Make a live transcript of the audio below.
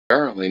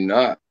Apparently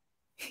not.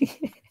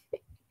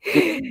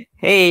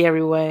 Hey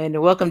everyone,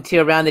 welcome to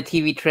Around the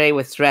TV Tray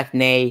with Sareth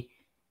Ney.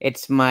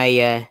 It's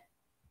my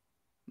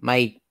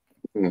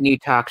Hmm. new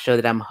talk show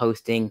that I'm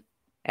hosting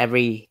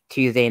every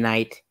Tuesday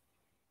night,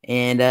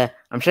 and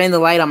I'm shining the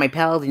light on my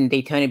pals in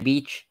Daytona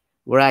Beach,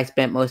 where I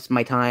spent most of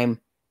my time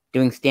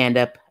doing stand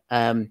up.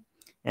 And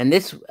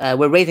this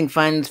we're raising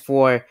funds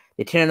for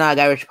the Tinnanog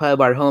Irish Pub,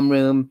 our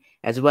homeroom,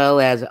 as well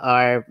as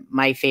our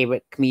my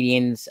favorite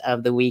comedians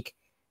of the week,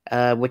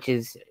 which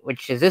is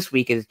this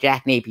week is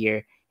Jack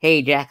Napier.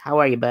 Hey Jack, how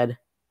are you, bud?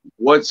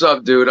 What's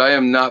up, dude? I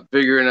am not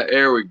figuring it.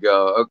 There we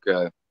go.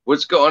 Okay.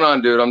 What's going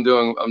on, dude? I'm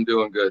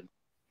doing good.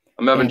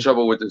 I'm having And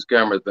trouble with this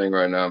camera thing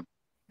right now.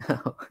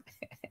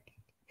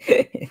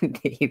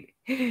 indeed,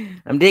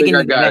 I'm I think digging I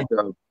the got it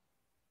though.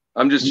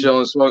 I'm just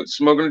chilling,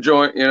 smoking a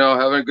joint,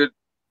 having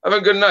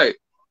a good night.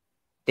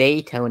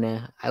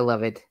 Daytona. I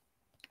love it.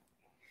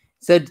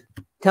 So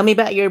tell me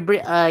about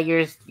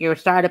your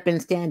startup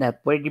and stand up.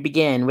 Where did you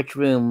begin? Which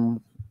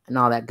room? And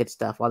all that good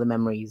stuff. All the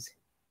memories.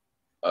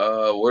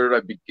 Where did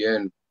I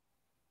begin?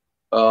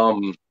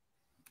 Um,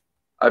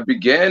 I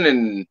began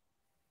in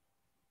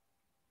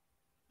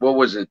what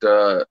was it?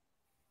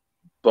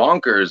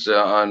 Bonkers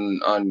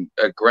on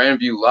at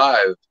Grandview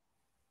Live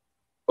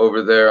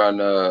over there on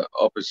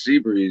up at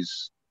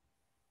Seabreeze,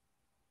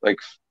 like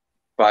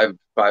five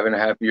and a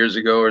half years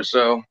ago or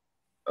so.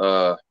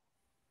 Uh,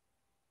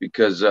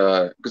 because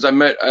I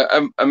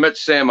met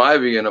Sam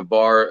Ivy in a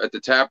bar at the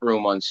tap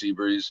room on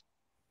Seabreeze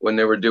when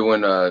they were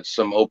doing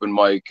some open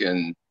mic,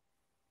 and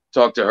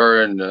talked to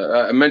her, and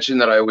I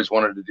mentioned that I always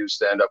wanted to do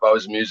stand up. I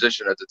was a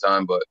musician at the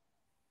time,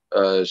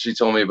 but she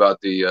told me about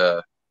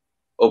the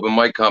open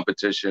mic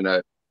competition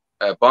at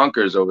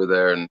Bonkers over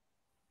there, and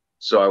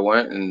so I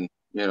went, and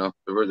the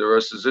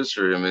rest is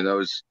history. I mean, I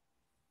was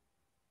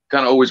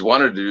kind of always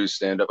wanted to do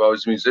stand up. I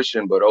was a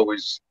musician, but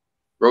always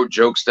wrote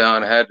jokes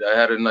down. I had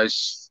a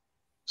nice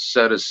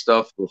set of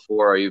stuff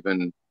before I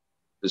even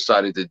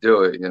decided to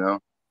do it.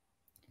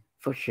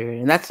 For sure.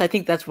 And I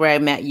think that's where I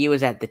met you,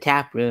 was at the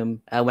tap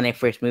room when I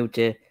first moved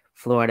to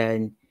Florida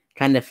and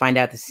trying to find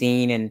out the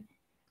scene. And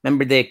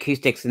remember the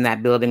acoustics in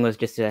that building was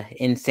just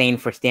insane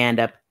for stand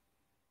up.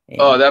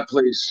 Oh, And that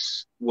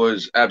place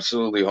was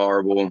absolutely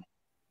horrible.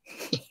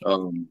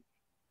 Um,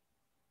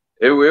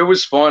 it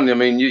was fun. I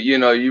mean,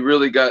 you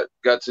really got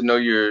to know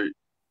your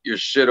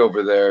shit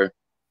over there,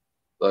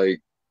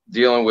 like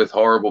dealing with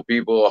horrible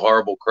people, a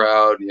horrible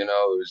crowd. It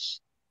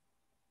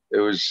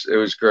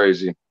was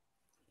crazy.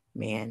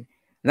 man,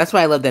 and that's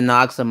why I love the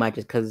Nog so much,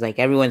 is because like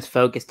everyone's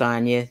focused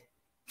on you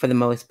for the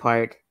most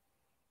part,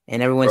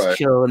 and everyone's Right.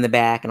 chill in the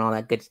back and all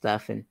that good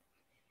stuff.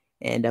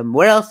 And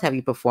where else have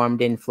you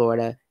performed in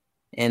Florida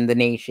and the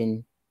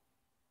nation?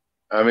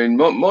 I mean,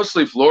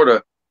 mostly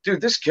Florida.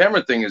 Dude, this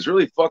camera thing is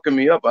really fucking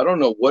me up. I don't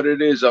know what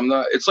it is. I'm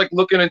not. It's like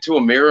looking into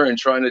a mirror and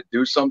trying to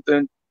do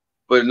something,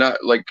 but not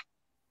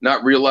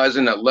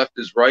realizing that left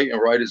is right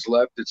and right is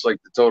left. It's like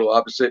the total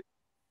opposite.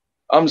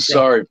 I'm It's like,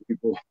 sorry,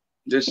 people.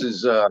 This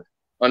is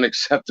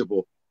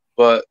unacceptable.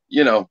 But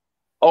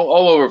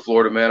all over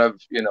Florida, man. I've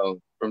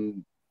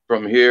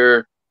from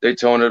here,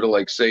 Daytona to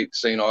like Saint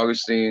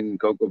Augustine,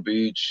 Cocoa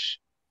Beach.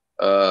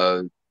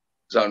 Was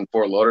out in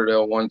Fort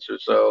Lauderdale once or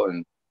so,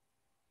 and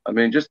I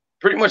mean just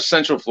pretty much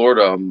Central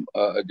Florida.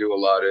 I do a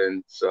lot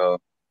in, so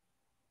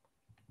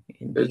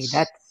indeed, it's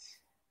that's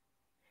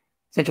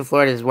Central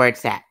Florida is where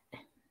it's at.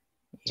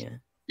 Yeah,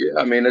 yeah.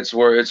 I mean it's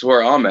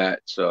where I'm at.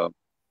 So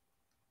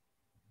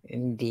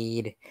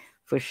indeed,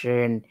 for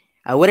sure. And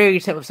what are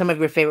some of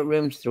your favorite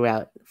rooms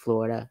throughout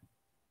Florida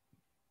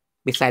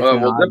besides well,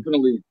 Nog?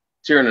 definitely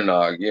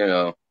Tiernanog,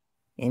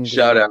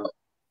 shout Indeed. out.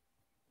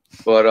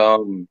 But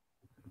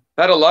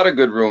had a lot of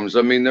good rooms.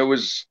 I mean, I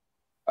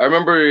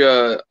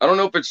remember, I don't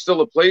know if it's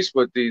still a place,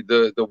 but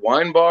the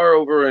wine bar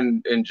over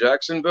in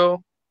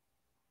Jacksonville,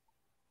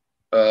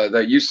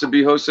 that used to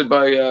be hosted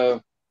by,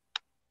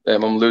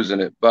 damn, I'm losing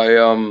it, by,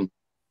 God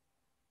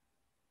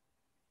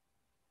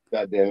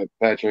damn it,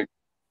 Patrick.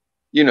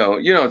 What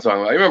I'm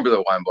talking about. I remember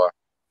the wine bar.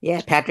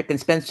 Yeah, Patrick and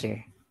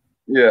Spencer.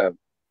 Yeah.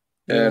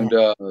 Yeah, And,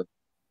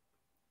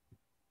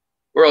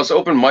 where else?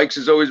 Open Mics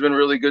has always been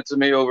really good to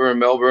me over in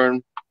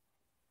Melbourne.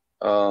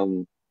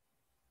 Um,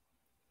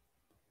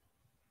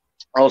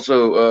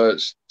 Also,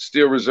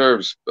 Steel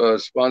Reserves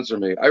sponsor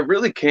me. I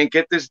really can't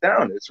get this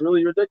down. It's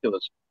really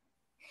ridiculous.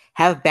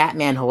 have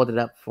Batman hold it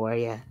up for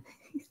you.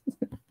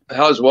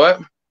 How's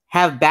what?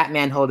 Have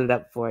Batman hold it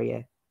up for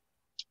you.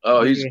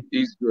 Oh, He's he's your,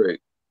 he's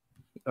great.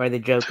 or the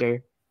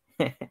Joker.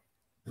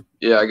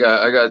 Yeah, I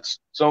got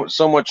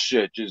so much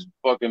shit. Just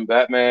fucking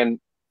Batman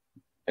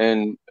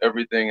and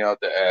everything out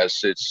the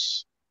ass.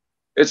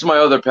 It's my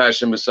other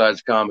passion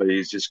besides comedy.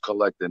 Is just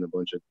collecting a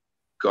bunch of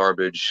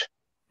garbage.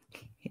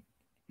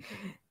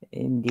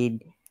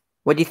 Indeed.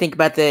 What do you think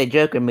about the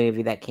Joker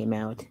movie that came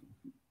out?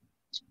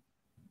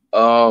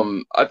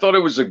 I thought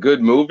it was a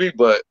good movie,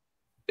 but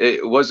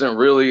it wasn't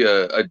really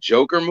a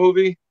Joker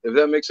movie. If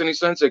that makes any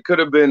sense, it could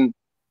have been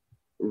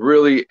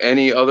really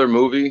any other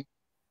movie,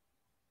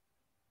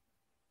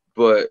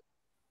 but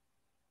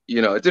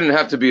it didn't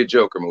have to be a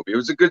Joker movie. It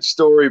was a good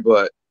story,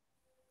 but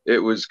it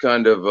was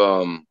kind of,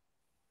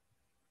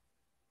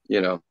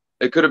 you know,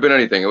 it could have been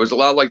anything. It was a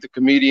lot like The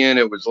Comedian.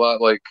 It was a lot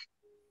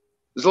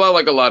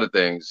of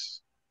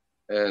things,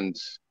 and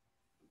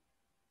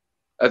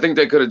I think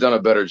they could have done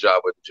a better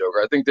job with the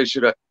Joker. I think they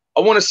should have. I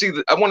want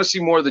to see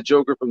more of the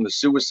Joker from the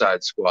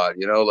Suicide Squad.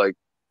 Like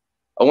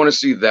I want to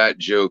see that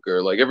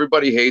Joker. Like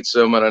everybody hates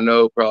him, and I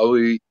know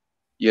probably,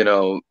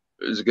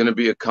 there's going to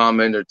be a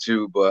comment or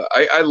two, but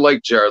I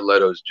like Jared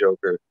Leto's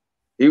Joker.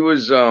 He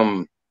was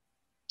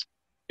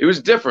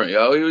different,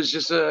 yo. He was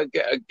just a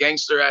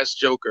gangster ass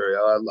Joker.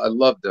 Yo. I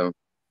loved him.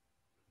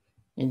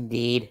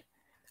 Indeed.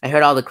 I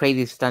heard all the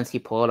crazy stunts he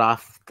pulled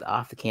off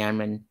the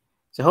camera, and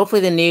so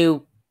hopefully the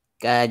new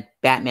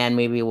Batman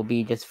movie will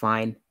be just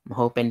fine. I'm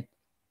hoping.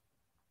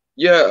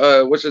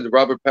 Yeah, what's it?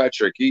 Robert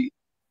Patrick. He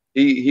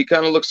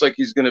kind of looks like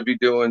he's going to be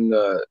doing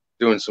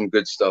some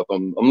good stuff.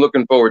 I'm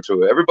looking forward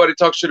to it. Everybody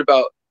talks shit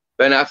about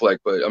Ben Affleck,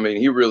 but I mean,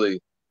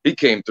 he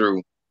came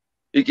through.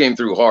 He came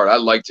through hard. I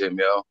liked him,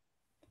 yo.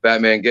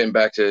 Batman getting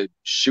back to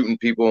shooting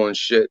people and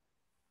shit.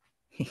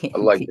 I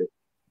liked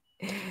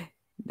it.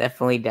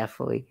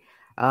 Definitely.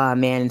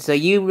 Man. So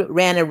you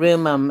ran a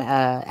room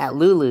at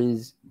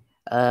Lulu's.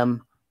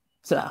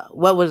 So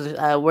what was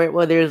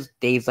where there's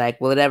days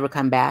like? Will it ever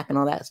come back and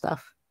all that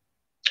stuff?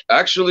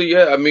 Actually,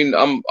 yeah. I mean,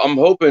 I'm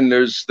hoping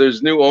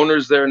there's new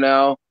owners there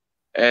now,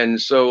 and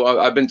so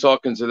I've been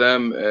talking to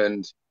them,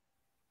 and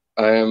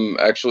I am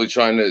actually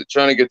trying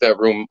to get that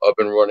room up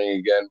and running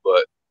again.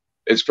 But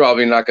it's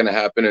probably not going to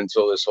happen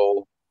until this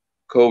whole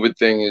COVID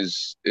thing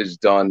is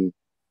done.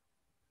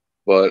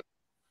 But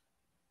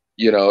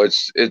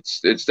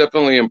it's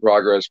definitely in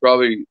progress.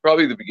 Probably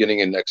the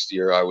beginning of next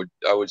year. I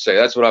would say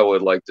that's what I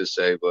would like to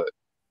say. But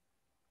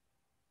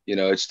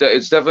it's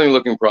definitely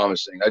looking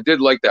promising. I did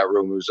like that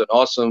room. It was an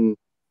awesome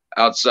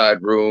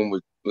outside room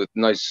with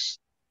nice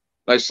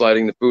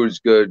lighting. The food's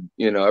good.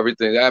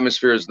 Everything. The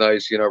atmosphere is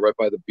nice. Right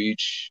by the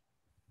beach.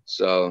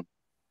 So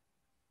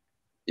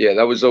yeah,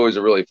 that was always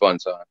a really fun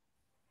time.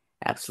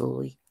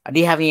 Absolutely. Do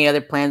you have any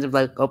other plans of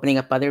like opening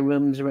up other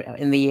rooms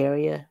in the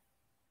area?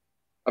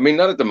 I mean,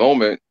 not at the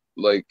moment.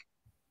 Like,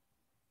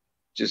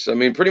 I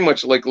mean, pretty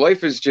much like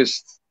life is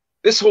just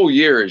this whole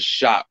year is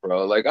shot,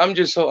 bro. Like I'm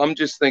just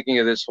thinking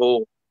of this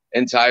whole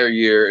entire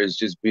year as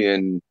just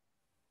being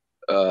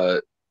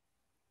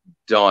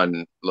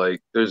done.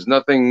 Like there's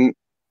nothing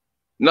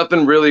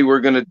really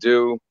we're gonna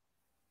do.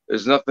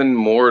 There's nothing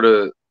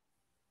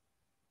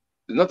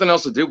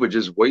else to do but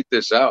just wait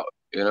this out,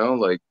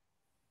 like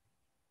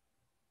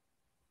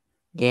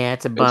yeah,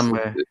 it's a it's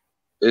bummer.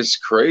 it's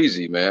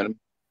crazy, man.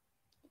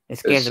 It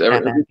scares the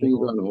crap out of Everything's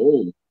people. on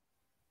hold.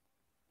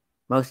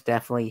 Most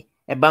definitely.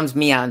 It bums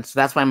me out, and so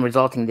that's why I'm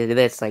resulting to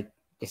this. Like,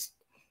 just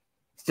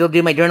still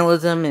do my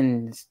journalism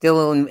and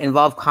still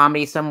involve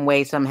comedy some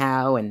way,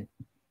 somehow, and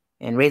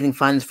raising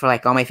funds for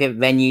like all my favorite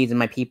venues and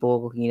my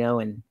people,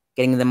 and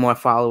getting them more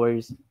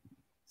followers.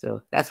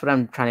 So that's what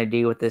I'm trying to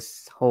do with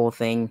this whole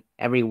thing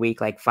every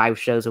week, like 5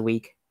 shows a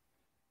week,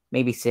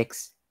 maybe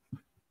 6.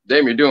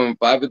 Damn, you're doing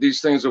 5 of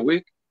these things a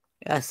week?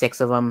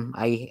 6 of them.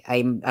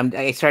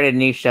 I started a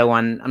new show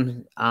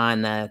on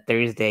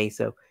Thursday,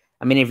 so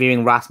I'm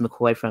interviewing Ross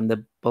McCoy from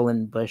the Bull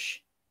and Bush.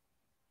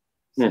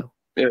 So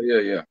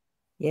yeah.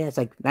 Yeah, it's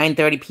like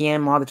 9:30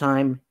 p.m. all the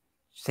time.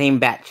 Same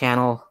bat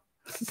channel.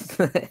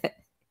 All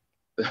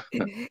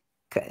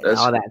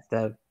that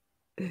stuff.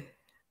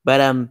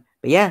 But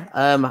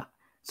yeah.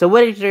 So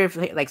what is your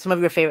some of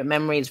your favorite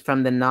memories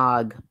from the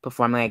Nog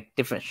performing like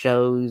different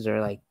shows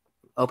or like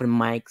open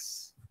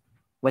mics?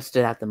 What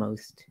stood out the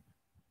most?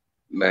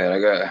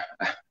 Man,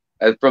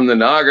 from the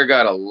Nog, I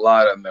got a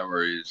lot of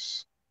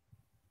memories.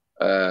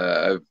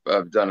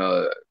 I've done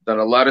a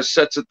lot of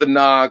sets at the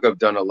Nog. I've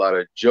done a lot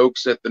of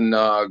jokes at the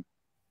Nog.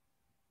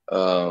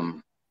 I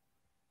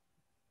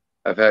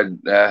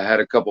had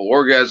a couple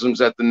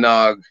orgasms at the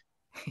Nog.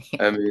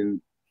 I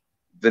mean,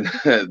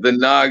 the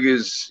Nog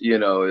is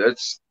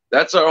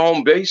that's our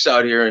home base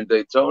out here in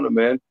Daytona,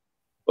 man.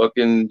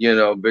 Fucking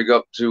big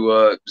up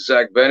to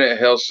Zach Bennett,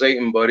 Hail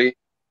Satan, buddy.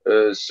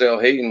 Sail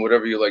Hayton,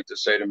 whatever you like to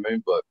say to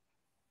me, but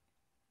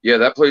yeah,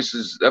 that place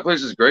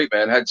is great,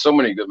 man. Had so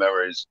many good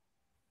memories.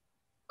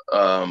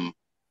 I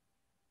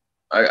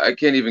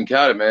can't even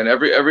count it, man.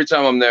 Every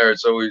time I'm there,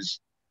 it's always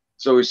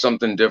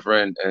something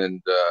different,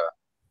 and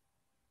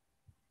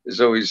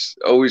there's always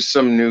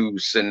some new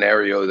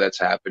scenario that's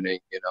happening.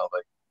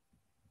 Like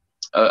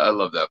I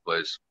love that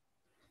place.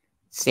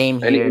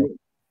 Same here.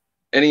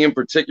 Any in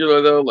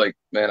particular though? Like,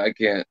 man, I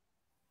can't.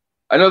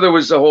 I know there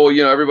was the whole,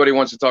 everybody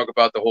wants to talk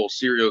about the whole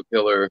serial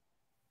killer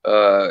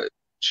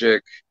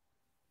chick.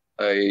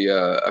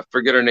 I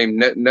forget her name,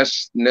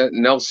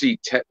 Nelsie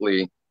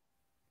Tetley.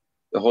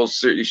 The whole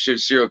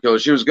serial killer.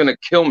 She was gonna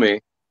kill me.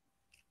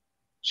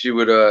 She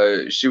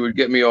would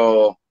get me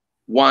all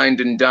wined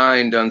and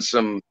dined on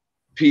some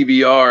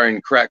PBR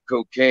and crack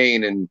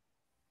cocaine, and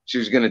she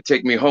was gonna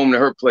take me home to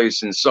her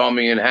place and saw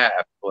me in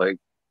half. Like,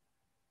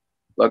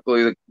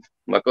 luckily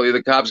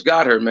the cops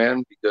got her,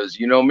 man, because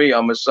me,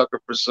 I'm a sucker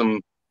for some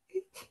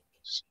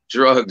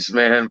drugs,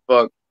 man.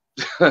 Fuck.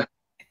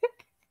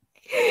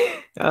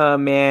 Oh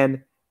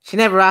man, she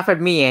never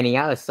offered me any.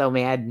 I was so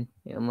mad.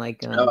 I'm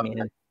like, oh Uh,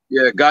 man.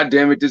 yeah, God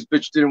damn it, this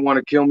bitch didn't want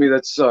to kill me.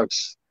 That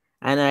sucks.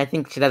 And I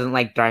think she doesn't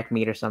like dark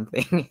meat or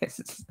something.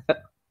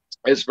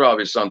 It's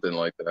probably something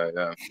like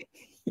that.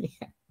 Yeah, Yeah.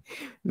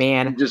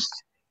 Man, you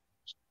just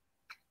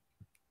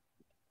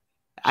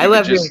I she could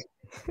love your just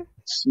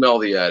smell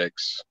the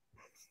addicts.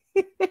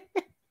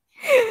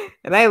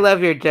 and I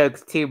love your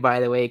jokes too, by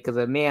the way,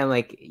 because man,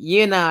 like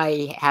you and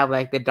I have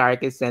like the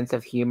darkest sense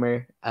of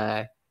humor.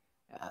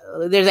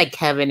 There's like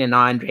Kevin and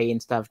Andre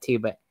and stuff too,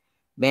 but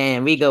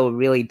man, we go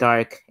really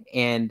dark,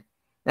 and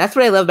that's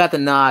what I love about the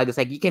Nog. It's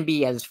like you can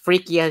be as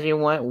freaky as you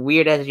want,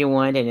 weird as you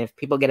want, and if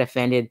people get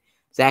offended,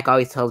 Zach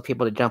always tells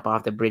people to jump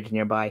off the bridge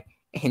nearby,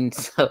 and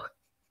so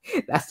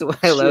that's what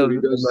I It's true. love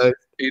the most.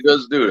 He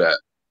does do that.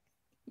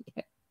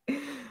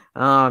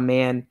 Oh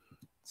man,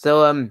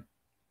 so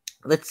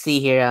let's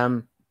see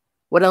here.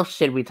 What else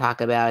should we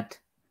talk about?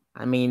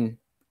 I mean,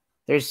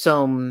 there's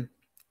some.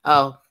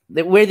 Oh,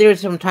 where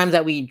there's some times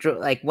that we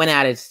like went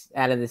out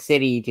of the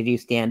city to do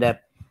stand up.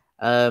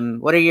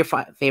 What are your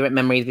favorite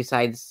memories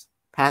besides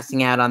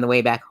passing out on the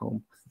way back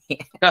home?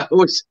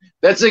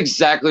 That's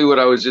exactly what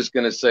I was just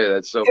gonna say.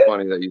 That's so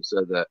funny that you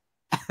said that.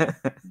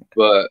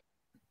 But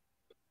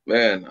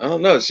man, I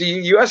don't know.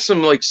 See, you asked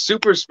some like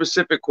super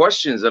specific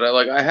questions that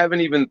I haven't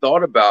even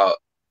thought about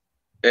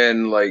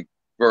in like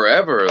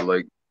forever.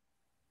 Like,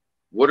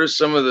 what are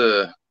some of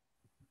the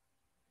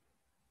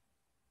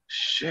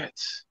shit?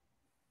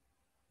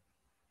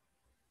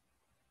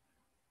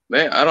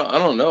 Man, I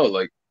don't know.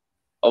 Like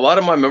a lot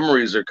of my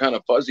memories are kind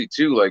of fuzzy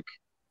too. Like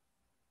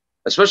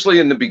especially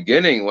in the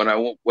beginning when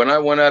I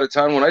went out of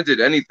town, when I did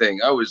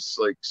anything, I was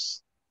like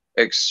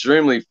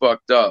extremely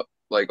fucked up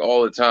like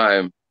all the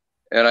time.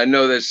 And I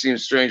know that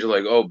seems strange,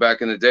 like, oh,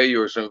 back in the day you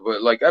were something,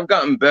 but like I've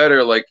gotten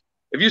better. Like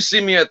if you see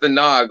me at the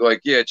Nog,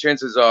 like yeah,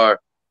 chances are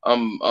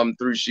I'm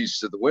three sheets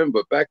to the wind.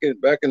 But back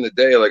in the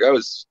day, like I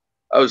was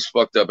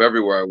fucked up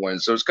everywhere I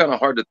went. So it's kind of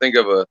hard to think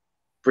of a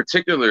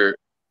particular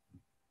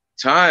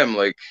time.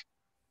 Like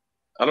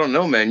I don't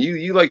know, man.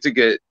 You like to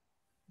get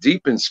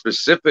deep and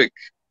specific.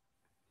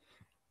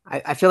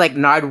 I feel like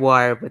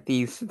Nardwar with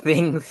these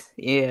things.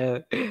 Yeah.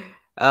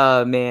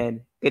 Oh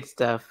man, good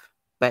stuff.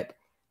 But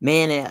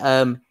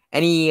man,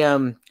 any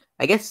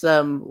I guess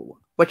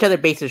which other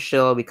bases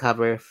shall we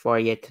cover for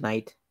you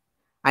tonight?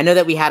 I know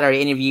that we had our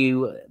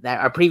interview, that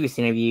our previous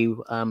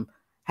interview.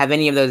 Have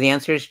any of those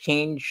answers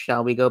changed?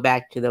 Shall we go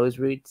back to those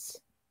roots?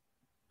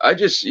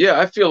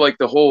 Yeah, I feel like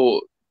I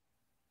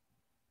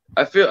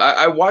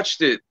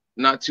watched it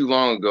not too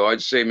long ago.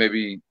 I'd say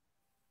maybe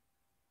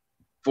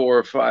 4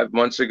 or 5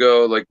 months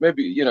ago. Like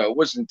maybe, it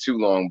wasn't too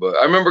long, but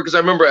I remember because I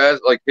remember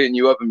like hitting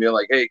you up and being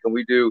like, hey, can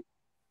we do,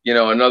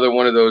 another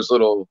one of those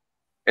little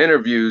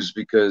interviews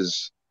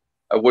because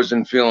I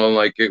wasn't feeling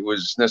like it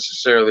was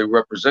necessarily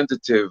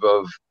representative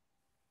of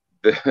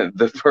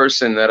the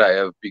person that I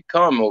have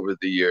become over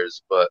the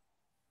years. But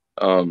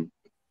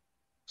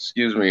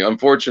excuse me,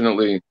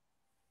 unfortunately,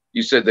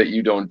 you said that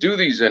you don't do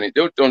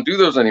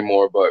those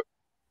anymore, but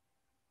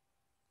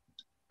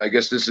I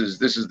guess this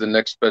is the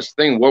next best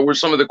thing. What were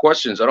some of the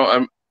questions? I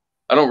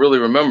don't really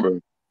remember.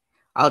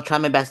 I'll try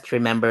my best to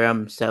remember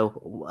them. So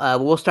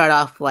we'll start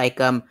off like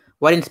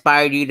what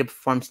inspired you to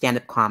perform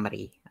stand-up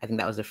comedy? I think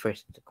that was the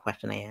first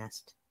question I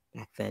asked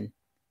back then.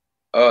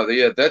 Oh,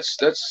 yeah,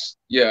 that's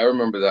yeah, I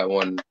remember that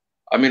one.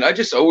 I mean, I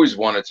just always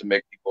wanted to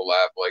make people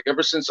laugh. Like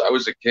ever since I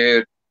was a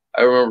kid,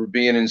 I remember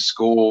being in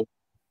school,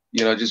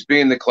 just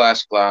being the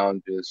class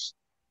clown, just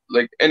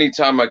like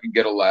anytime I could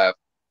get a laugh,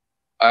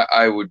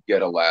 I would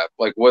get a laugh.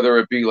 Like whether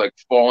it be like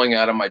falling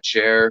out of my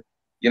chair,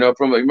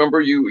 from like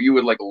remember you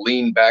would like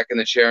lean back in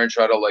the chair and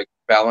try to like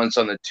balance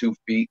on the 2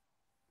 feet,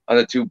 on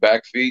the two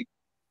back feet.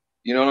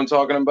 You know what I'm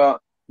talking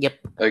about? Yep.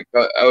 Like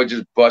I would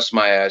just bust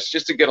my ass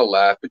just to get a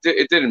laugh.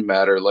 It didn't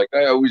matter. Like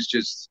I always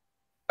just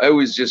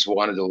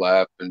wanted to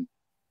laugh. And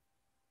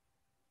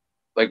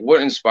like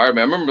what inspired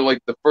me, I remember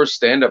like the first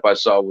stand up I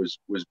saw was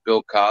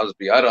Bill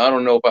Cosby. I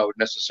don't know if I would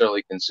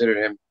necessarily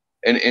consider him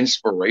an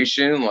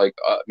inspiration. Like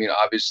I mean,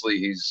 obviously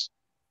he is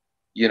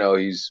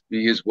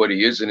what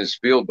he is in his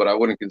field, but I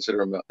wouldn't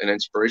consider him an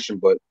inspiration.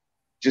 But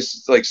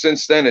just like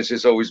since then, it's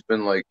just always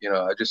been like,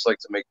 I just like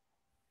to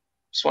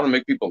just want to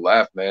make people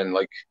laugh, man.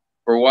 Like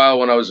for a while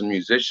when I was a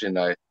musician,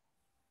 I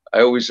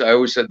always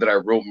said that I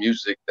wrote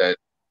music that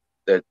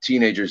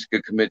teenagers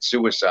could commit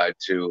suicide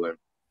to. And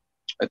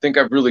I think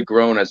I've really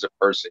grown as a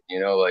person,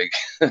 like,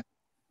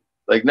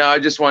 like now I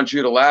just want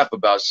you to laugh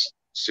about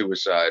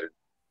suicide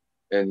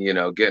and,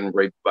 getting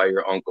raped by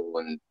your uncle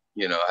and,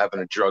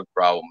 having a drug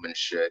problem and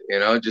shit,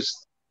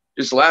 just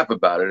laugh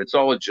about it. It's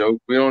all a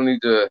joke. We don't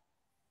need to,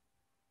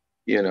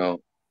 you know,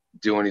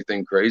 do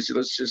anything crazy.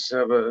 Let's just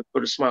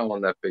put a smile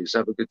on that face,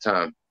 have a good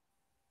time.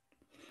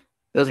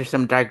 Those are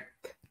some dark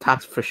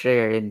talks for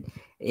sure. And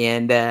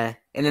then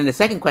the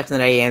second question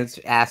that I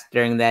asked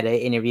during that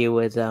interview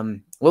was,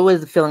 what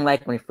was the feeling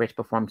like when you first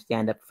performed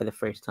stand up for the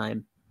first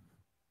time?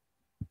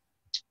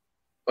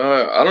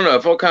 I don't know.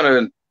 It felt kind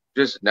of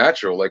just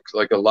natural, like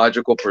a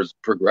logical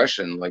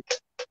progression. Like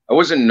I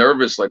wasn't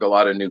nervous like a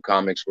lot of new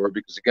comics were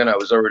because again, I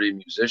was already a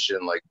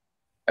musician. Like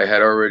I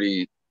had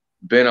already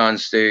been on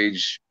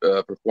stage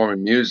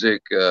performing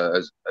music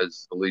as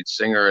the lead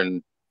singer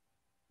and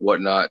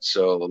whatnot.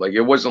 So like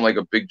it wasn't like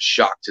a big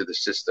shock to the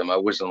system. I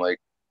wasn't like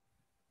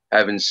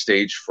having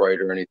stage fright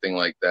or anything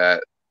like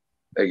that.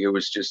 Like it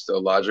was just a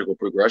logical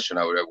progression.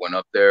 I went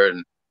up there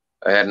and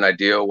I had an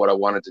idea of what I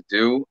wanted to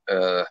do.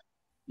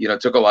 You know,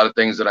 took a lot of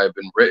things that I've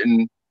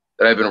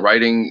been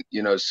writing,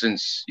 you know,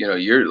 since, you know,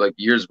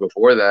 years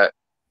before that,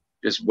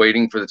 just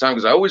waiting for the time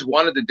because I always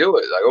wanted to do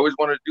it. I always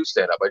wanted to do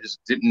stand up. I just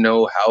didn't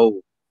know how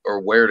or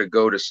where to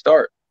go to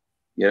start,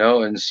 you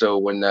know. And so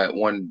when that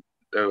one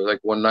like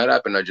one night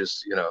happened, I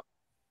just, you know,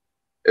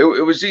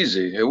 it was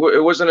easy. It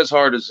wasn't as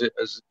hard as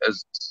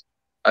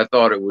I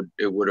thought it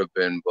would have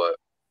been, but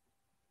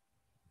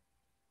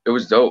it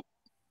was dope.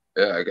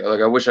 Yeah,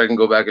 like I wish I can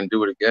go back and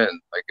do it again.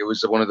 Like it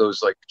was one of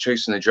those like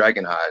chasing the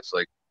dragon highs.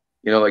 Like,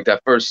 you know, like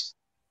that first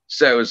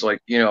set was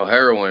like, you know,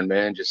 heroin,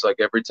 man. Just like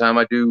every time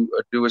I do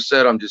a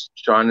set, I'm just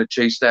trying to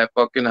chase that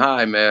fucking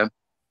high, man.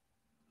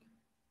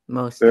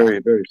 Most Very,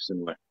 definitely. very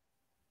similar.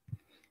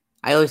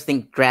 I always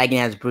think Dragon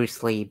has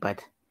Bruce Lee,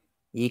 but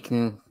you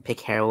can pick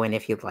heroin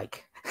if you'd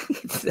like.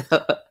 So,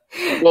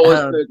 Well,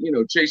 it's um, the, you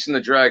know, chasing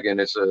the dragon.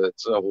 It's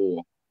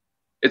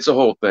a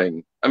whole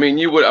thing. I mean,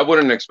 I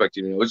wouldn't expect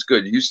you to know. It's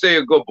good. You stay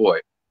a good boy.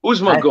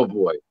 Who's my I, good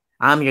boy?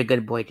 I'm your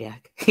good boy,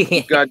 Jack.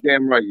 You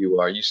goddamn right you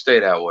are. You stay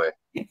that way.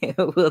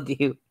 Will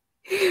do.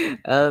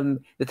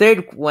 The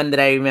third one that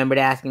I remembered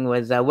asking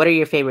was, what are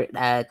your favorite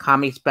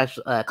comedy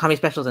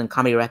specials and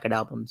comedy record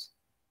albums?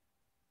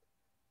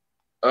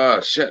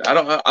 Shit. I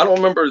don't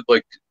remember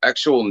like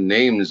actual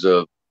names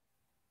of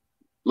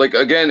like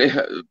again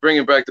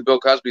bringing back to Bill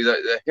Cosby.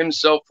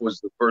 Himself was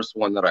the first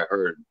one that I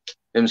heard.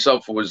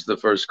 Himself was the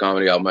first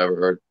comedy album I ever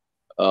heard.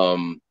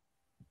 Um,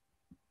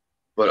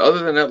 but other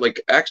than that,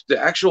 like the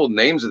actual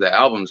names of the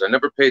albums, I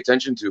never pay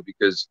attention to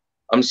because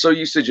I'm so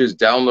used to just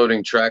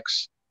downloading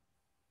tracks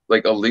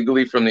like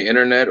illegally from the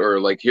internet or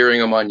like hearing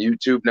them on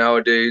YouTube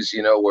nowadays.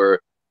 You know, where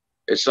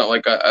it's not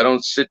like I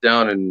don't sit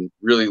down and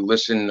really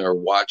listen or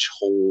watch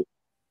whole,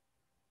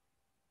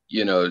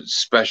 you know,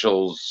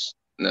 specials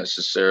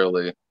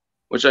necessarily,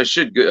 which I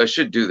should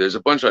do. There's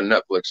a bunch on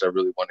Netflix I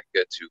really want to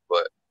get to,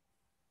 but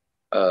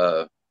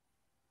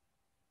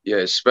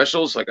yeah,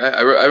 specials like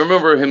I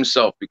remember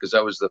Himself because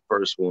that was the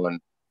first one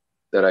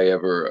that I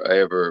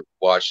ever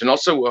watched, and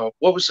also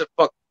what was the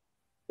fuck?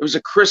 It was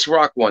a Chris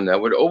Rock one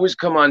that would always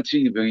come on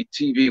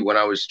TV when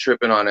I was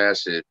tripping on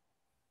acid.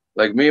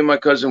 Like me and my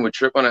cousin would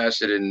trip on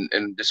acid,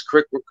 and this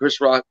Chris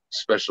Rock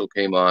special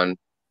came on.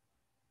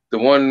 The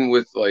one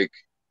with like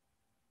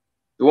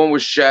the one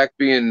with Shaq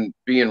being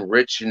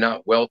rich and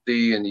not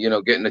wealthy, and you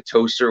know getting a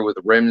toaster with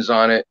rims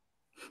on it.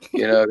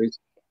 You know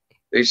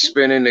they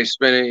spin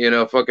it. You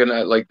know, fucking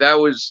like that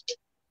was.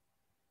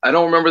 I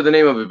don't remember the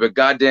name of it, but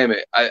goddamn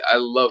it, I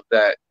love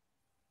that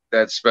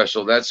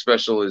special. That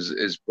special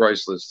is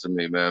priceless to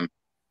me, man.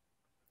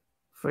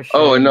 For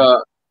Oh,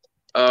 sure.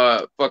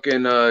 and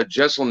fucking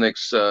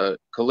Jesselnick's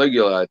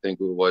Caligula, I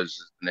think it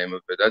was the name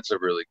of it. That's a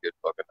really good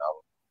fucking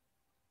album.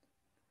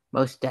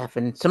 Most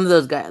definitely. Some of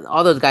those guys,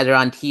 all those guys are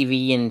on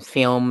TV and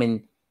film,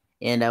 and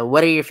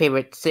what are your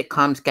favorite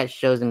sitcom sketch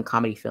shows and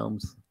comedy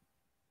films?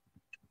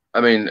 I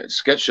mean,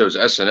 sketch shows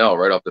SNL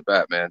right off the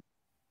bat, man.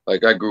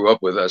 Like I grew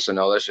up with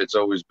SNL. That shit's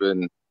always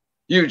been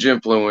huge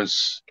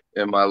influence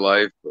in my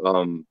life.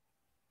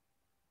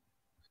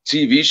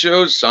 TV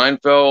shows,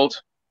 Seinfeld,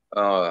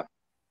 uh,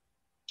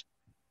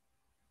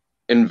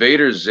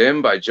 Invader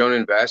Zim by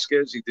Jonan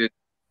Vasquez.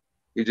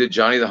 He did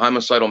Johnny the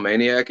Homicidal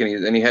Maniac,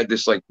 and he had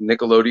this like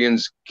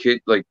Nickelodeon's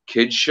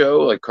kid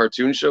show, like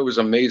cartoon show. It was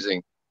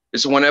amazing.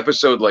 This one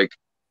episode, like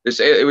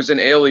it was an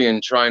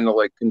alien trying to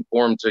like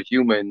conform to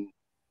human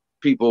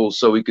people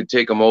so he could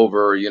take them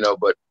over, you know,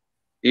 but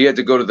he had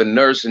to go to the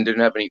nurse and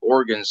didn't have any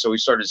organs, so he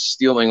started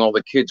stealing all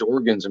the kids'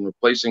 organs and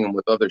replacing them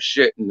with other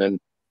shit, and then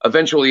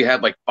eventually he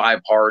had like 5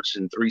 hearts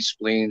and 3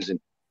 spleens, and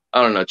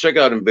I don't know. Check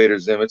out Invader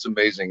Zim. It's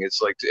amazing.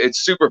 It's like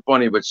it's super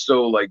funny, but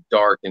so like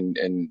dark and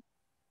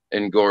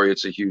gory.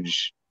 It's a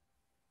huge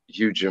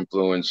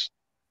influence.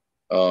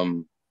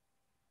 Um,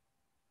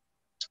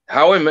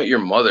 How I Met Your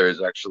Mother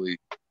is actually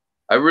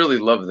I really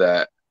love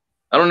that.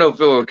 I don't know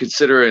if I would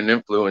consider it an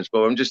influence,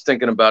 but I'm just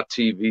thinking about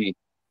TV,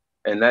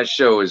 and that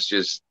show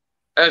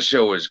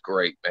is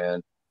great,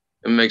 man.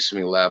 It makes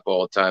me laugh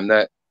all the time.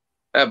 That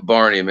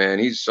Barney, man,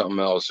 he's something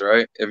else,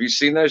 right? Have you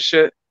seen that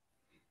shit?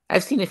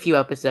 I've seen a few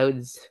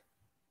episodes.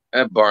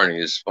 That Barney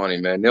is funny,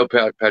 man.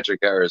 Patrick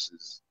Harris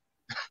is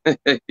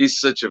he's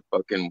such a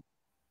fucking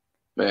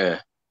man.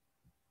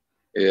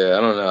 Yeah,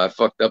 I don't know. I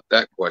fucked up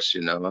that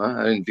question though, huh?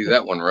 I didn't do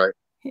that one right.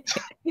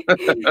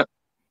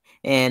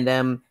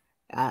 And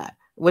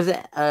was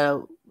it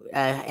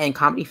and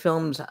comedy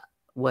films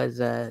was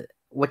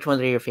which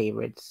ones are your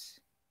favorites?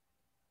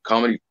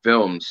 Comedy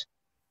films.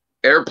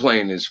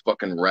 Airplane is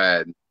fucking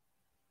rad.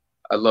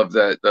 I love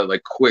that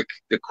like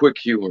the quick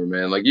humor,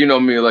 man. Like you know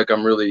me, like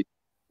I'm really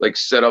like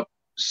set up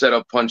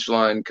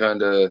punchline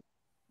kind of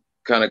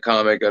kind of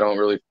comic. I don't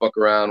really fuck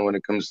around when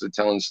it comes to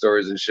telling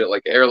stories and shit.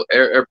 Like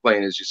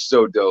Airplane is just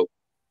so dope.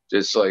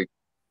 Just like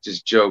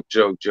just joke,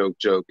 joke, joke,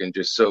 joke, and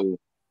just so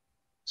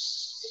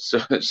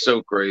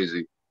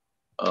crazy.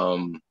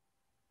 Um,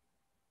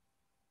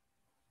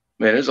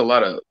 man, there's a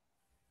lot of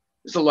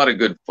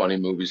good funny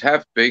movies.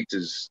 Half Baked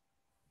has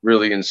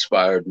really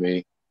inspired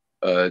me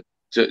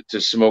to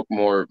smoke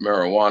more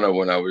marijuana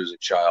when I was a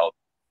child.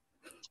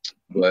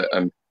 But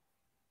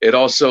it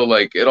also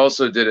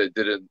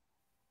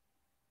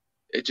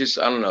it just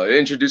I don't know, it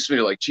introduced me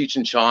to like Cheech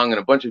and Chong and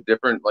a bunch of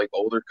different like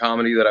older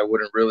comedy that I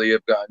wouldn't really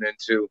have gotten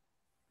into.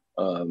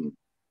 Um,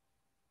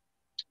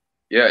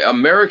 yeah,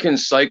 American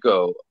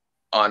Psycho,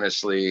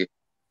 honestly,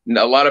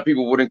 a lot of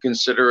people wouldn't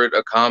consider it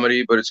a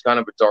comedy, but it's kind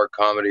of a dark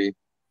comedy,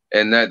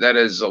 and that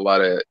is a lot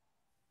of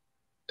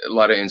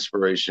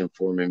inspiration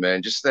for me,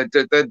 man. Just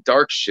that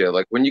dark shit,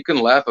 like when you can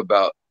laugh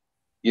about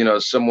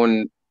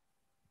someone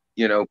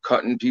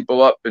cutting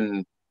people up,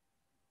 and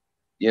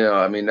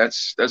I mean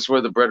that's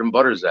where the bread and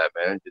butter's at,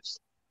 man. It's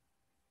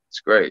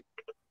great.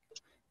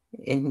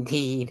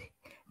 Indeed,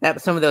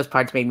 that some of those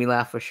parts made me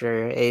laugh for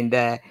sure.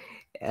 Uh,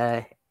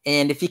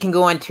 and if you can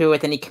go on tour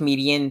with any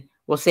comedian,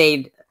 we'll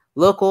say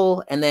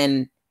local and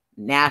then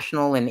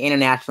national and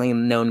internationally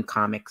known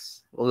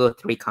comics. We'll go with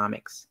 3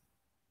 comics.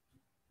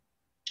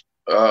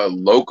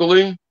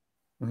 Locally,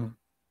 Mhm.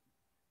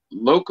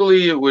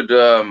 locally it would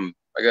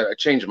I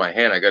changed my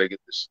hand. I gotta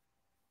get this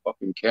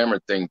fucking camera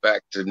thing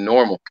back to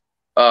normal.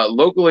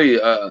 Locally,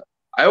 I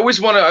always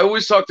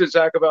talk to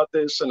Zach about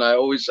this, and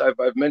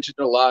I've mentioned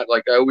it a lot.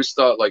 Like I always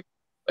thought, like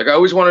I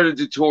always wanted to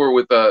do tour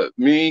with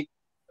me,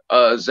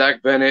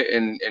 Zach Bennett,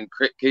 and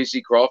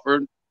Casey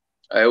Crawford.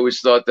 I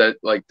always thought that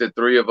like the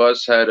 3 of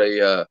us had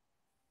a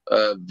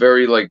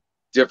very like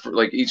different,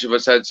 like each of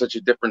us had such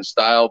a different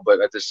style, but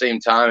at the same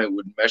time it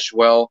would mesh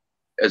well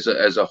as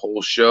a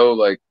whole show.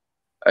 Like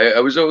I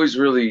was always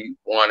really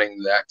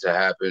wanting that to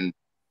happen.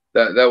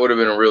 That would have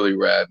been really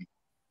rad.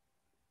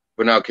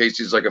 But now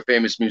Casey's like a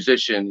famous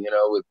musician,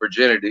 with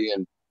Virginity,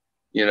 and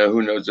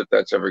who knows if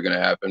that's ever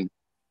gonna happen.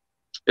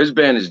 His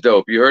band is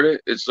dope. You heard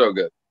it? It's so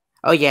good.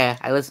 Oh yeah,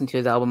 I listen to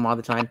his album all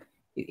the time.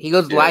 He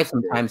goes Yeah, live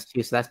sometimes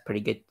too, so that's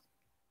pretty good.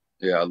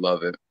 yeah, I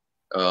love it.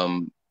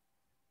 Um,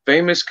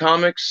 Famous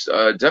comics,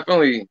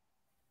 definitely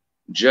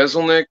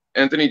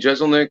Anthony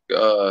Jeselnik,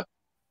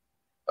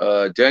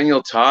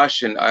 Daniel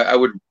Tosh, and I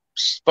would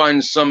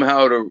find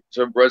somehow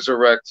to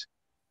resurrect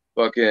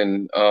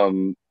fucking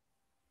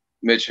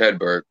Mitch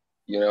Hedberg.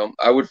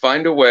 I would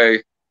find a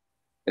way,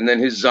 and then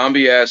his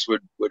zombie ass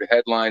would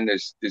headline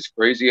this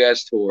crazy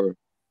ass tour,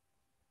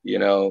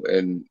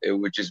 and it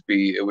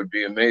would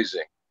be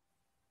amazing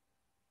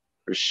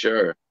for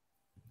sure.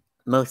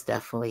 Most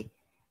definitely.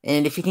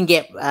 And if you can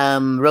get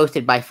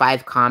roasted by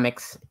 5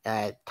 comics,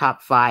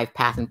 top 5,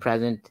 past and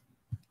present,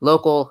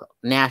 local,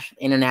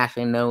 national,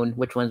 internationally known,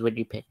 which ones would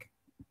you pick?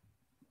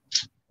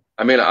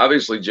 I mean,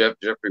 obviously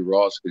Jeffrey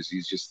Ross, because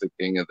he's just the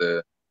king of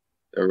the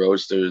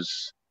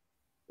roasters,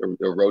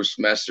 the roast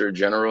master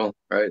general,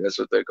 right? That's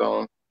what they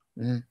call him.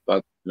 Mm-hmm.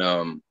 But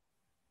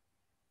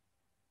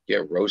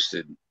get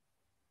roasted.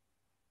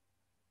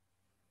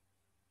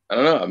 I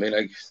don't know. I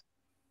mean,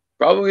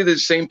 probably the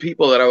same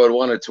people that I would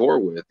want to tour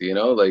with.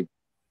 Like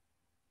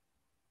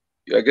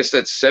I guess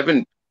that's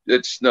 7.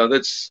 It's no,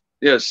 that's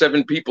yeah,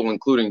 7 people,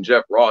 including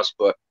Jeff Ross.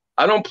 But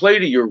I don't play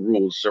to your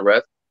rules,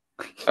 Sareth.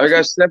 I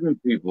got 7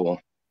 people.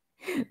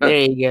 There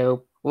you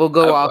go. We'll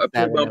go off I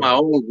play that by my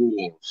own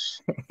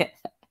rules.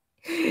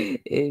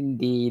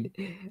 Indeed.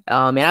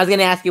 And I was going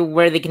to ask you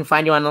where they can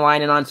find you on the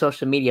line and on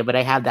social media, but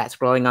I have that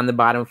scrolling on the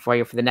bottom for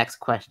you for the next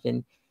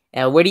question.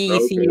 Where do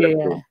you see Okay,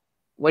 your cool.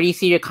 where do you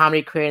see your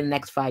comedy career in the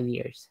next 5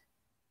 years?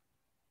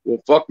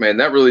 Well, fuck, man,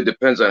 that really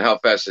depends on how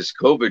fast this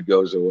COVID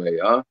goes away,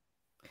 huh?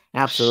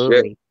 Shit,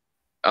 Absolutely.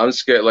 I'm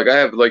scared.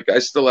 I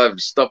still have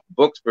stuff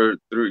booked for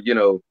through,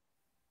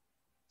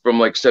 from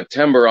like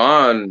September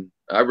on.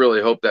 I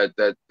really hope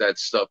that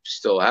stuff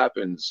still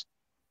happens.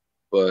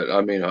 But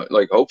I mean,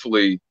 like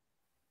hopefully,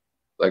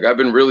 like I've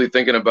been really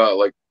thinking about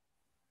like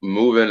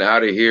moving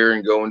out of here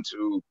and going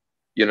to,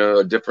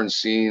 a different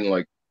scene.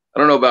 Like I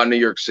don't know about New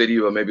York City,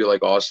 but maybe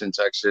like Austin,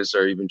 Texas,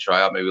 or even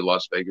try out maybe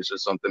Las Vegas or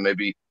something.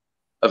 Maybe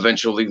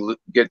eventually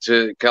get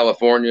to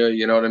California.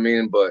 You know what I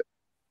mean? But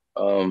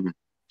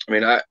I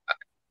mean,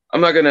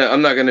 I'm not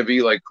gonna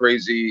be like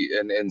crazy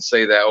and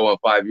say that in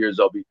 5 years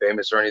I'll be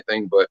famous or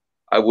anything. But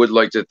I would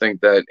like to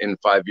think that in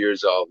 5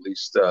 years I'll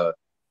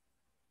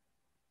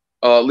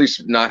at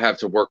least not have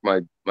to work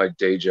my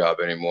day job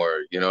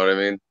anymore. You know what I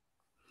mean?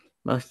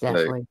 Most Like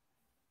definitely.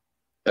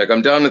 like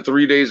I'm down to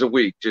 3 days a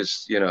week.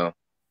 Just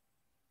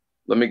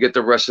let me get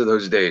the rest of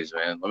those days,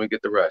 man. Let me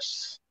get the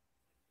rest.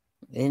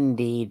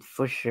 Indeed,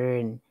 for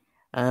sure.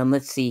 And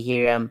let's see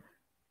here.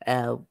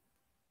 Uh,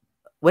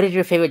 what is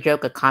your favorite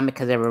joke a comic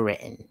has ever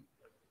written?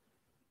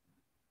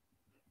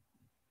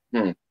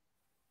 Hmm.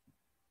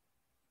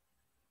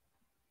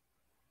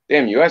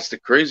 Damn, you asked the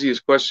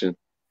craziest question.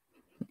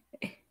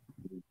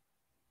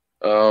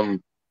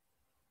 Um.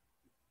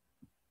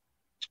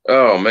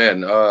 Oh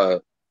man.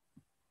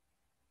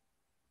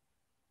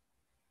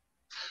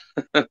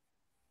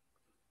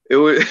 It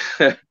was.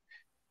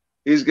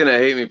 He's gonna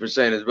hate me for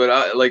saying this, but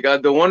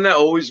the one that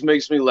always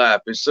makes me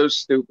laugh is so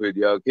stupid,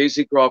 yo.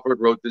 Casey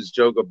Crawford wrote this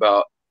joke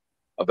about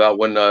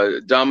when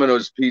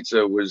Domino's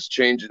Pizza was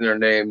changing their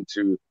name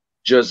to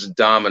just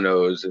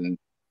Domino's, and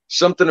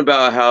something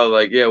about how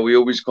yeah, we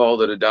always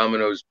called it a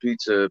Domino's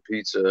pizza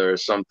or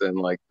something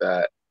like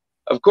that.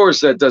 Of course,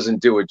 that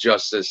doesn't do it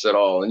justice at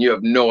all, and you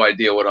have no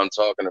idea what I'm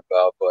talking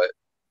about, but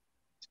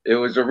it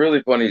was a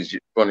really funny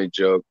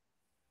joke.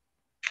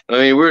 I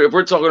mean, if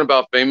we're talking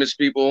about famous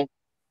people,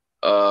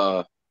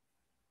 uh,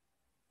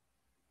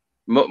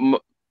 mo mo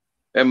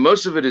and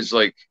most of it is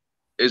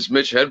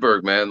Mitch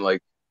Hedberg, man.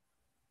 Like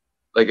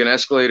an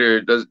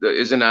escalator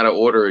isn't out of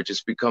order, it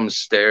just becomes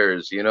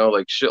stairs,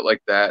 like shit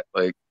like that.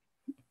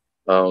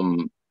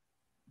 Um,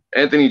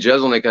 Anthony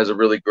Jeselnik has a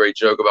really great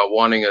joke about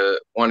wanting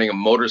a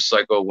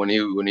motorcycle when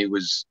he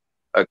was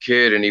a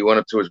kid, and he went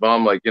up to his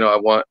mom like, I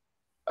want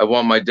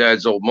my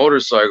dad's old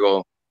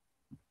motorcycle.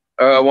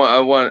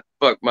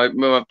 Fuck,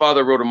 my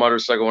father rode a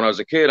motorcycle when I was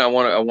a kid. I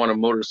want a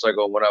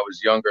motorcycle when I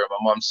was younger. My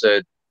mom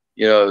said,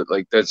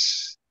 like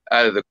that's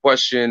out of the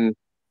question.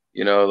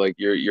 Like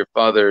your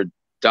father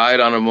died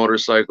on a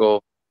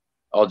motorcycle.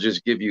 I'll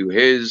just give you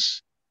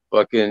his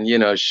fucking,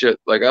 shit.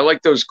 Like I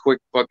like those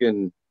quick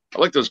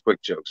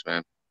jokes,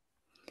 man.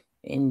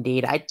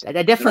 Indeed, I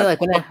definitely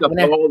like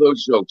all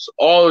those jokes.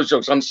 All those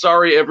jokes. I'm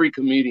sorry, every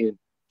comedian.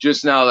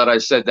 Just now that I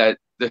said that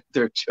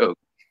their joke.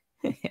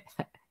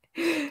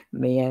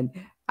 Man,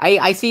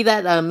 I see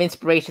that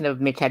inspiration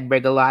of Mitch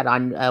Hedberg a lot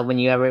on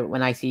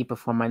when I see you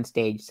perform on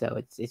stage.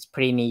 So it's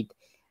pretty neat.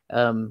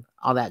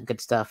 All that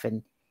good stuff.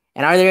 And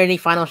are there any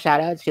final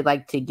shout outs you'd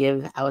like to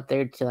give out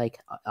there to like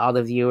all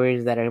the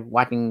viewers that are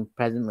watching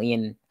presently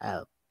and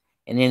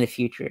in the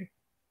future?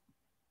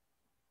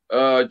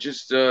 I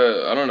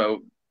don't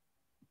know.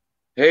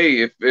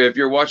 Hey, if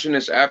you're watching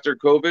this after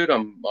COVID,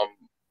 I'm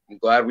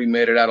glad we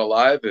made it out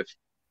alive.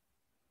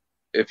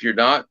 If you're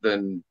not,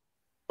 then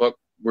fuck,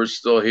 we're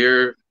still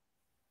here.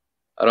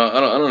 I don't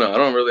know. I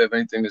don't really have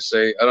anything to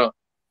say.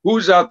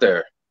 Who's out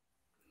there?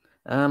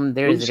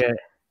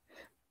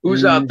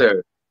 Who's out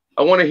there?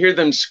 I want to hear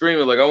them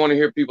screaming. Like I want to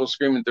hear people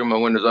screaming through my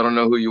windows. I don't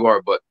know who you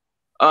are, but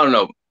I don't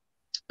know.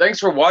 Thanks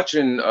for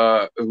watching.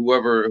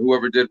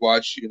 Whoever did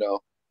watch,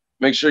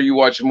 make sure you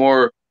watch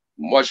more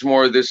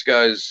of this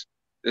guy.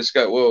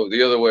 Whoa,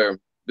 the other way.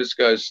 This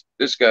guy's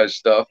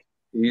stuff.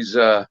 He's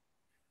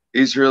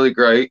really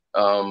great.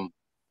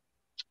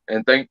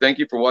 And thank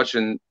you for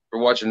watching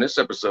this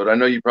episode. I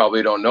know you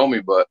probably don't know me,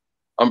 but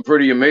I'm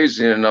pretty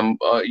amazing, and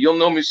you'll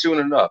know me soon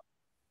enough.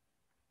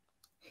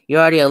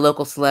 You're already a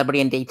local celebrity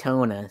in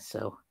Daytona,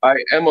 so I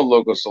am a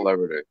local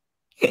celebrity.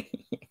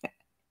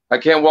 I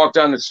can't walk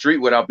down the street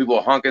without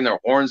people honking their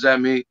horns at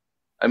me.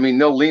 I mean,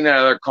 they'll lean out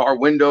of their car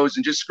windows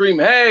and just scream,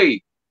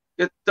 "Hey,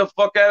 get the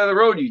fuck out of the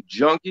road, you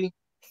junkie!"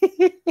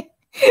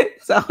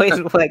 It's always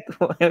like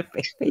one of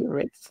my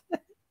favorites.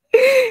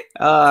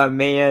 Oh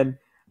man.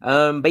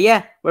 But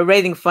yeah, we're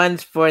raising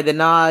funds for the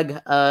Nog.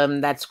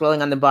 That's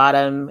scrolling on the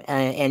bottom,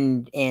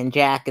 and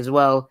Jack as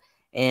well,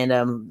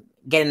 and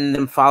getting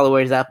them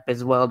followers up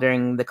as well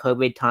during the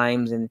COVID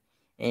times,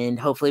 and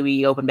hopefully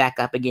we open back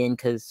up again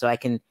so I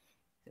can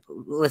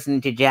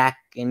listen to Jack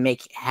and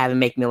have him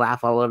make me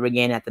laugh all over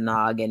again at the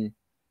Nog, and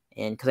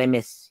because I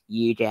miss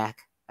you, Jack,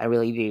 I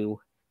really do,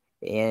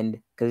 and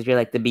because you're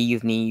like the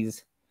bee's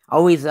knees,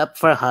 always up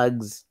for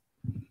hugs.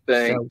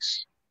 Thanks.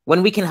 So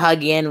when we can hug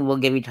again, we'll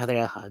give each other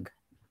a hug.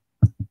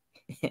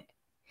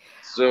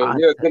 So awesome.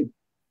 Yeah,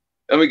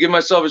 let me give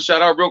myself a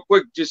shout out real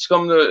quick. Just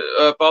come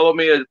to follow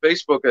me at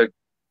Facebook at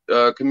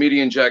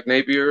comedian Jack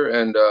Napier,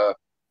 and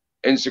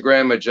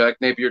Instagram at Jack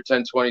Napier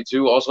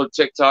 1022. Also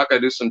TikTok. I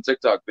do some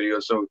TikTok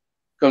videos, so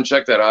come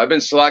check that out. I've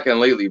been slacking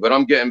lately, but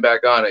I'm getting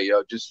back on it,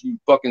 yo. Just you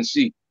fucking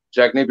see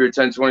Jack Napier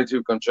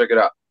 1022. Come check it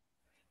out.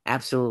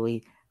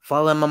 Absolutely.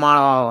 Follow him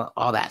on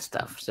all that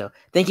stuff. So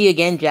thank you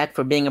again, Jack,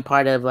 for being a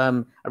part of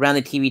Around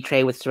the TV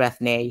Tray with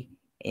Sareth Ney.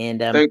 And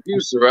thank you,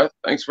 Sareth.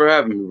 Thanks for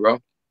having me, bro.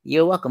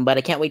 You're welcome, but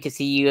I can't wait to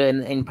see you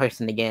in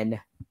person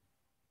again.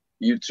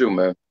 You too,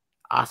 man.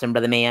 Awesome,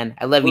 brother man.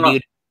 I love you,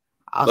 dude.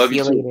 I'll see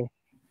you later.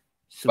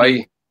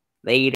 Bye. Later.